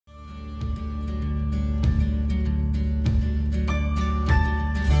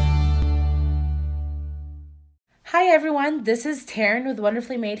Hi everyone, this is Taryn with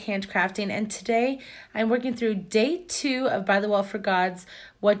Wonderfully Made Handcrafting, and today I'm working through day 2 of By the Well for God's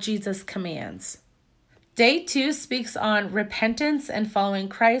What Jesus Commands. Day 2 speaks on repentance and following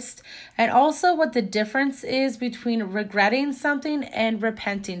Christ, and also what the difference is between regretting something and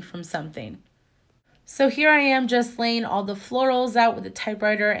repenting from something. So here I am just laying all the florals out with the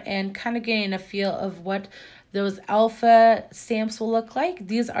typewriter and kind of getting a feel of what those alpha stamps will look like.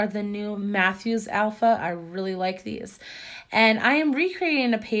 These are the new Matthews Alpha. I really like these. And I am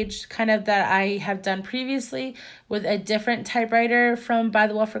recreating a page kind of that I have done previously with a different typewriter from By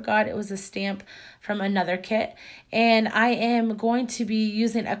the Well for God. It was a stamp from another kit. And I am going to be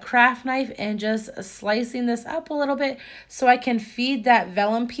using a craft knife and just slicing this up a little bit so I can feed that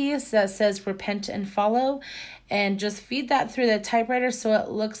vellum piece that says repent and follow, and just feed that through the typewriter so it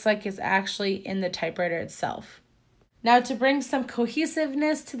looks like it's actually in the typewriter itself. Now, to bring some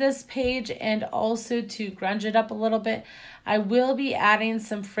cohesiveness to this page and also to grunge it up a little bit, I will be adding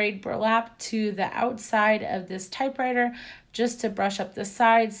some frayed burlap to the outside of this typewriter just to brush up the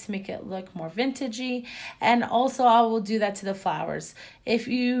sides to make it look more vintagey. And also I will do that to the flowers. If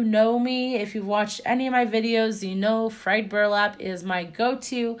you know me, if you've watched any of my videos, you know frayed burlap is my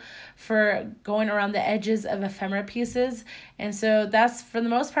go-to for going around the edges of ephemera pieces. And so that's for the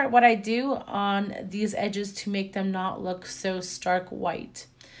most part what I do on these edges to make them not look so stark white.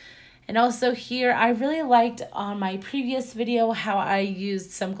 And also here, I really liked on my previous video how I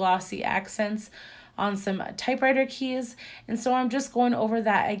used some glossy accents on some typewriter keys. And so I'm just going over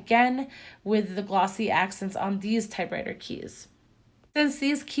that again with the glossy accents on these typewriter keys. Since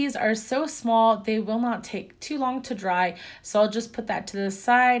these keys are so small, they will not take too long to dry. So I'll just put that to the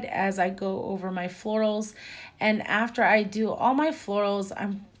side as I go over my florals. And after I do all my florals,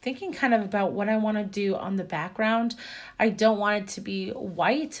 I'm thinking kind of about what I want to do on the background. I don't want it to be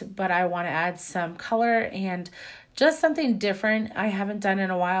white, but I want to add some color and just something different I haven't done in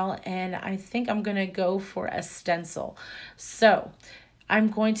a while. And I think I'm going to go for a stencil. So I'm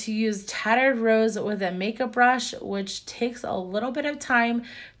going to use Tattered Rose with a makeup brush, which takes a little bit of time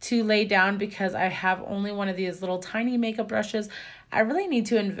to lay down because I have only one of these little tiny makeup brushes. I really need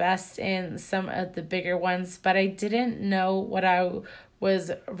to invest in some of the bigger ones, but I didn't know what I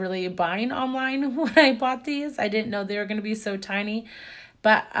was really buying online when I bought these. I didn't know they were going to be so tiny.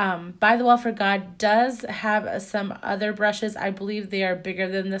 But By the Well for God does have some other brushes. I believe they are bigger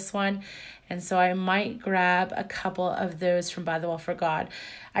than this one. And so I might grab a couple of those from By the Well for God.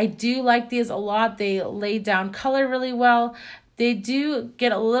 I do like these a lot. They lay down color really well. They do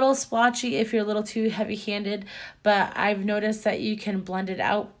get a little splotchy if you're a little too heavy-handed, but I've noticed that you can blend it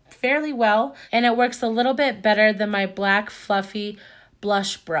out fairly well. And it works a little bit better than my black fluffy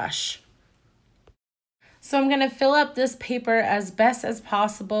blush brush. So I'm going to fill up this paper as best as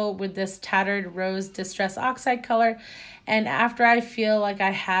possible with this Tattered Rose Distress Oxide color. And after I feel like I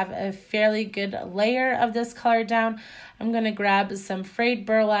have a fairly good layer of this color down, I'm going to grab some frayed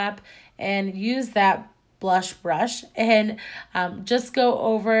burlap and use that blush brush and just go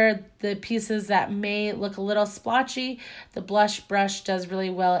over the pieces that may look a little splotchy. The blush brush does really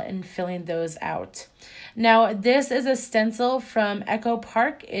well in filling those out. Now, this is a stencil from Echo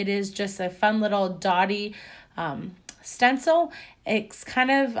Park. It is just a fun little dotty stencil. It's kind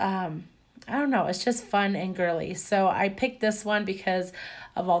of, I don't know, it's just fun and girly. So I picked this one because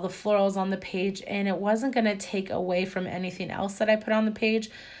of all the florals on the page, and it wasn't going to take away from anything else that I put on the page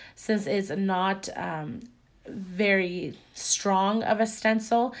since it's not very strong of a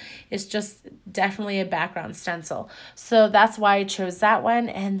stencil. It's just definitely a background stencil. So that's why I chose that one.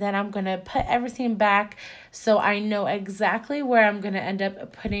 And then I'm going to put everything back so I know exactly where I'm going to end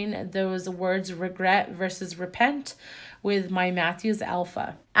up putting those words regret versus repent with my Matthews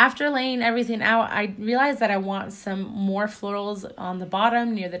Alpha. After laying everything out, I realized that I want some more florals on the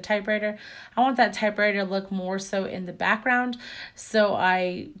bottom near the typewriter. I want that typewriter to look more so in the background. So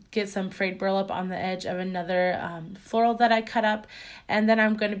I get some frayed burlap on the edge of another floral that I cut up. And then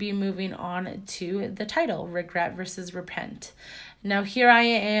I'm going to be moving on to the title, Regret versus Repent. Now here I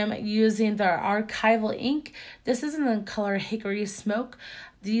am using the archival ink. This is in the color Hickory Smoke.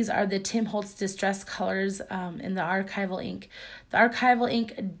 These are the Tim Holtz Distress colors in the archival ink. The archival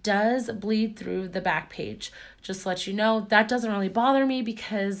ink does bleed through the back page. Just to let you know, that doesn't really bother me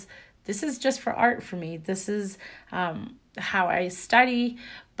because this is just for art for me. This is how I study,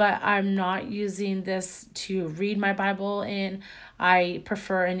 but I'm not using this to read my Bible in. I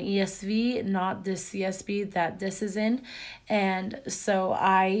prefer an ESV, not the CSB that this is in. And so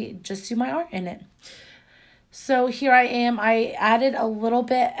I just do my art in it. So here I am. I added a little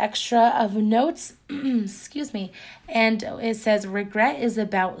bit extra of notes, excuse me, and it says regret is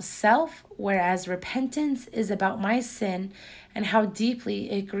about self, whereas repentance is about my sin and how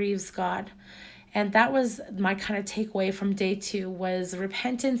deeply it grieves God. And that was my kind of takeaway from day 2 was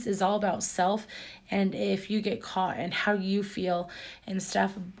repentance is all about self and if you get caught and how you feel and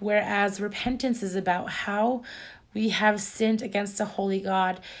stuff, whereas repentance is about how we have sinned against a holy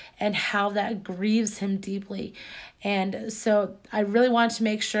God and how that grieves him deeply. And so I really wanted to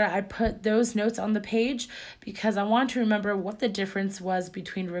make sure I put those notes on the page because I want to remember what the difference was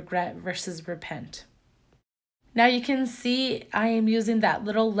between regret versus repent. Now you can see I am using that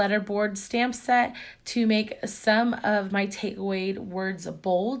little letterboard stamp set to make some of my takeaway words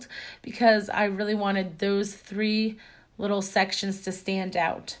bold because I really wanted those 3 little sections to stand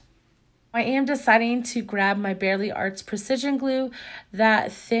out. I am deciding to grab my Barely Arts precision glue.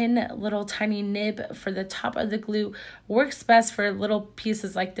 That thin little tiny nib for the top of the glue works best for little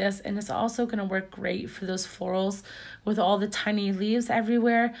pieces like this, and it's also going to work great for those florals with all the tiny leaves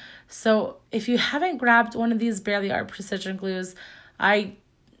everywhere. So if you haven't grabbed one of these Barely Art precision glues, I'm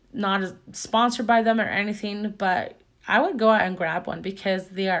not sponsored by them or anything, but I would go out and grab one because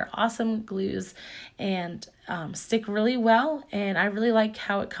they are awesome glues and stick really well, and I really like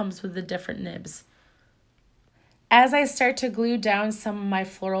how it comes with the different nibs. As I start to glue down some of my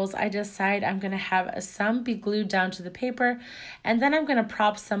florals, I decide I'm going to have some be glued down to the paper, and then I'm going to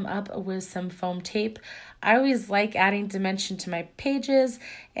prop some up with some foam tape. I always like adding dimension to my pages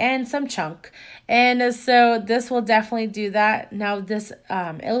and some chunk, and so this will definitely do that. Now this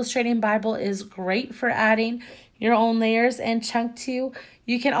illustrating Bible is great for adding your own layers and chunk to.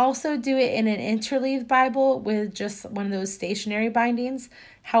 You can also do it in an interleaved Bible with just one of those stationary bindings.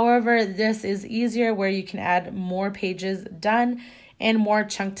 However, this is easier where you can add more pages done and more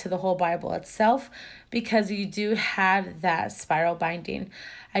chunk to the whole Bible itself because you do have that spiral binding.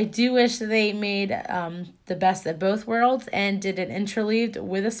 I do wish they made the best of both worlds and did an interleaved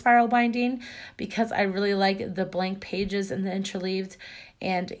with a spiral binding because I really like the blank pages in the interleaved,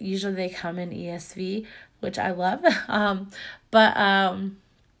 and usually they come in ESV, which I love, but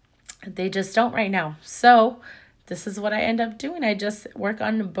they just don't right now. So this is what I end up doing. I just work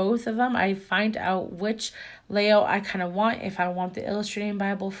on both of them. I find out which layout I kind of want, if I want the illustrating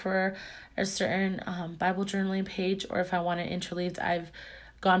Bible for a certain Bible journaling page, or if I want it interleaved. I've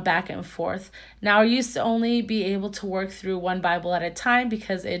gone back and forth. Now, I used to only be able to work through one Bible at a time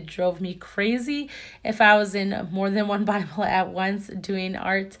because it drove me crazy if I was in more than one Bible at once doing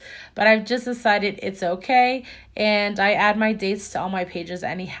art. But I've just decided it's okay, and I add my dates to all my pages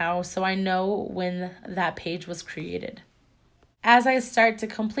anyhow, so I know when that page was created. As I start to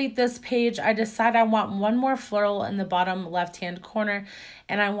complete this page, I decide I want one more floral in the bottom left-hand corner,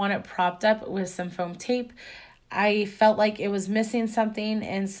 and I want it propped up with some foam tape. I felt like it was missing something,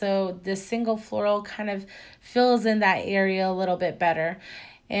 and so this single floral kind of fills in that area a little bit better.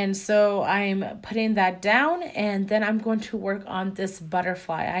 And so I'm putting that down, and then I'm going to work on this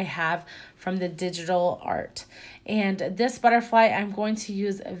butterfly I have from the digital art. And this butterfly, I'm going to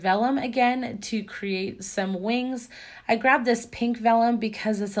use vellum again to create some wings. I grabbed this pink vellum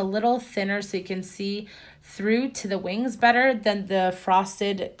because it's a little thinner so you can see through to the wings better than the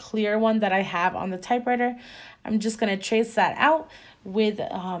frosted clear one that I have on the typewriter. I'm just going to trace that out with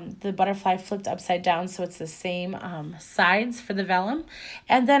the butterfly flipped upside down so it's the same sides for the vellum.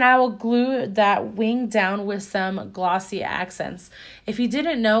 And then I will glue that wing down with some glossy accents. If you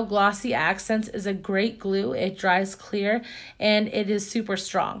didn't know, glossy accents is a great glue. It dries clear and it is super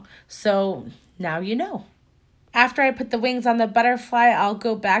strong. So now you know. After I put the wings on the butterfly, I'll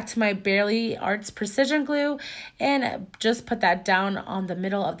go back to my Barely Arts precision glue and just put that down on the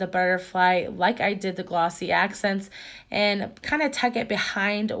middle of the butterfly like I did the glossy accents, and kind of tuck it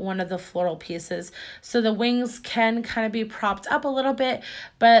behind one of the floral pieces. So the wings can kind of be propped up a little bit,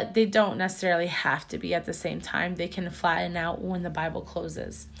 but they don't necessarily have to be at the same time. They can flatten out when the Bible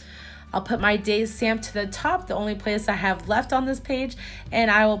closes. I'll put my date stamp to the top, the only place I have left on this page,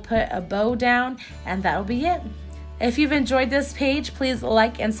 and I will put a bow down, and that'll be it. If you've enjoyed this page, please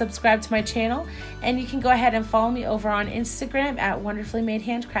like and subscribe to my channel, and you can go ahead and follow me over on Instagram at Wonderfully Made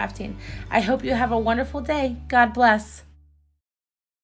Handcrafting. I hope you have a wonderful day. God bless.